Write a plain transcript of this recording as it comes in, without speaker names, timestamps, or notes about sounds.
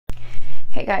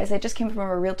Hey guys, I just came from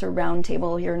a realtor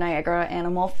roundtable here in Niagara and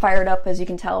I'm all fired up, as you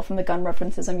can tell from the gun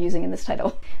references I'm using in this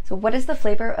title. So what is the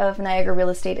flavor of Niagara real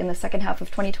estate in the second half of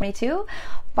 2022?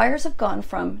 Buyers have gone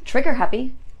from trigger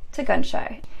happy to gun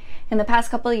shy. In the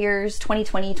past couple of years,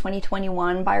 2020,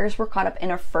 2021, buyers were caught up in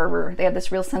a fervor. They had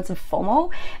this real sense of FOMO,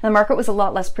 and the market was a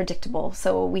lot less predictable.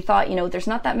 So we thought, there's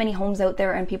not that many homes out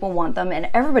there and people want them and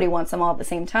everybody wants them all at the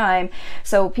same time.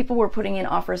 So people were putting in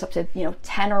offers up to,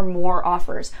 10 or more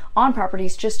offers on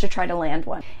properties just to try to land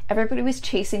one. Everybody was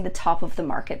chasing the top of the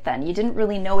market then. You didn't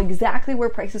really know exactly where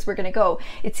prices were going to go.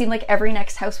 It seemed like every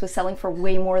next house was selling for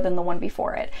way more than the one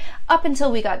before it. Up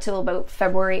until we got to about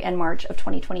February and March of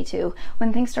 2022,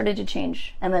 when things started to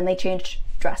change, and then they changed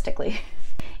drastically.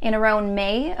 In around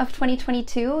May of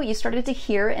 2022, you started to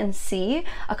hear and see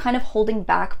a kind of holding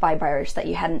back by buyers that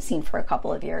you hadn't seen for a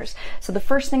couple of years. So the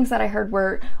first things that I heard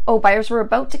were, buyers were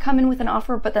about to come in with an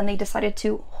offer, but then they decided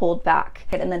to hold back.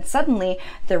 And then suddenly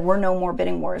there were no more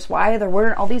bidding wars. Why? There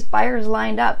weren't all these buyers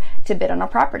lined up to bid on a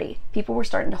property. People were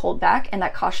starting to hold back and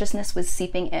that cautiousness was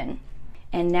seeping in.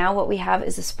 And now what we have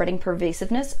is a spreading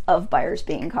pervasiveness of buyers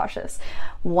being cautious.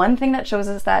 One thing that shows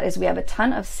us that is we have a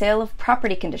ton of sale of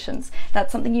property conditions.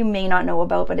 That's something you may not know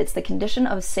about, but it's the condition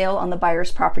of sale on the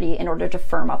buyer's property in order to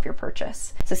firm up your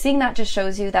purchase. So seeing that just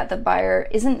shows you that the buyer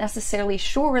isn't necessarily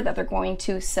sure that they're going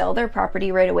to sell their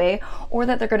property right away or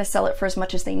that they're going to sell it for as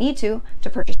much as they need to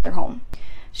purchase their home.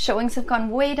 Showings have gone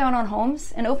way down on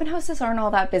homes and open houses aren't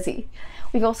all that busy.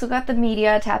 We've also got the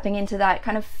media tapping into that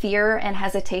kind of fear and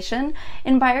hesitation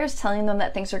in buyers, telling them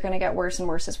that things are going to get worse and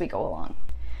worse as we go along.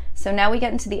 So now we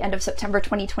get into the end of September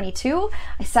 2022.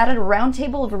 I sat at a round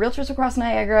table of realtors across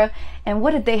Niagara, and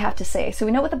what did they have to say? So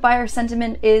we know what the buyer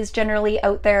sentiment is generally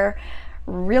out there.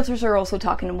 Realtors are also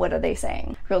talking, what are they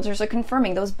saying? Realtors are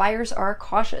confirming those buyers are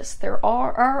cautious. There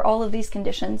are all of these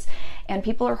conditions and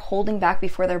people are holding back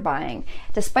before they're buying.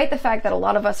 Despite the fact that a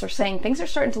lot of us are saying things are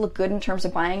starting to look good in terms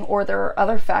of buying, or there are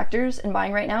other factors in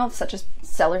buying right now, such as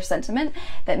seller sentiment,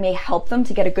 that may help them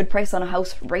to get a good price on a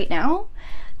house right now,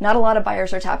 not a lot of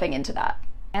buyers are tapping into that.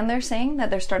 And they're saying that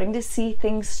they're starting to see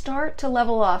things start to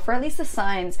level off, or at least the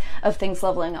signs of things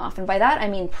leveling off. And by that, I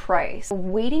mean price.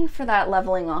 Waiting for that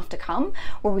leveling off to come,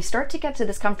 where we start to get to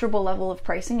this comfortable level of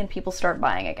pricing and people start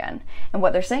buying again. And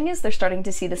what they're saying is they're starting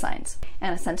to see the signs.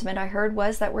 And a sentiment I heard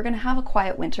was that we're going to have a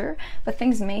quiet winter, but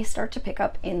things may start to pick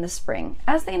up in the spring,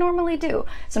 as they normally do.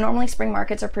 So normally spring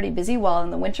markets are pretty busy, while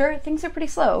in the winter, things are pretty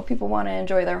slow. People want to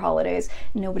enjoy their holidays.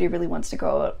 Nobody really wants to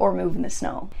go out or move in the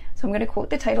snow. So I'm going to quote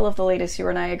the title of the latest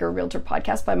Your Niagara Realtor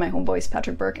podcast by my homeboys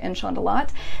Patrick Burke and Shonda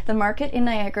Lott. The market in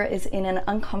Niagara is in an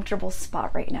uncomfortable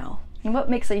spot right now. And what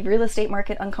makes a real estate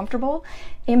market uncomfortable?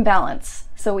 Imbalance.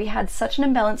 So we had such an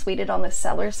imbalance weighted on the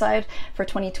seller side for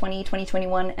 2020,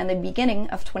 2021, and the beginning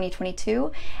of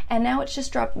 2022. And now it's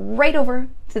just dropped right over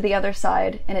to the other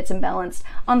side and it's imbalanced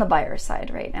on the buyer side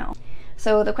right now.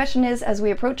 So the question is, as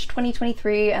we approach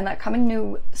 2023 and that coming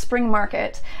new spring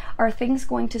market, are things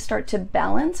going to start to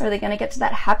balance? Are they going to get to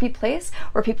that happy place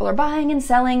where people are buying and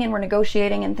selling and we're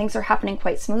negotiating and things are happening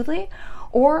quite smoothly?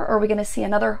 Or are we going to see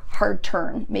another hard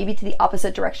turn, maybe to the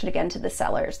opposite direction again to the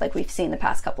sellers, like we've seen the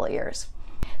past couple of years?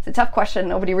 It's a tough question.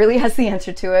 Nobody really has the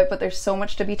answer to it, but there's so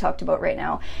much to be talked about right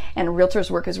now, and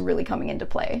realtors' work is really coming into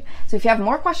play. So if you have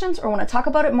more questions or want to talk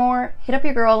about it more, hit up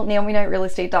your girl,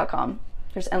 NaomiKnightRealestate.com.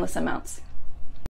 There's endless amounts.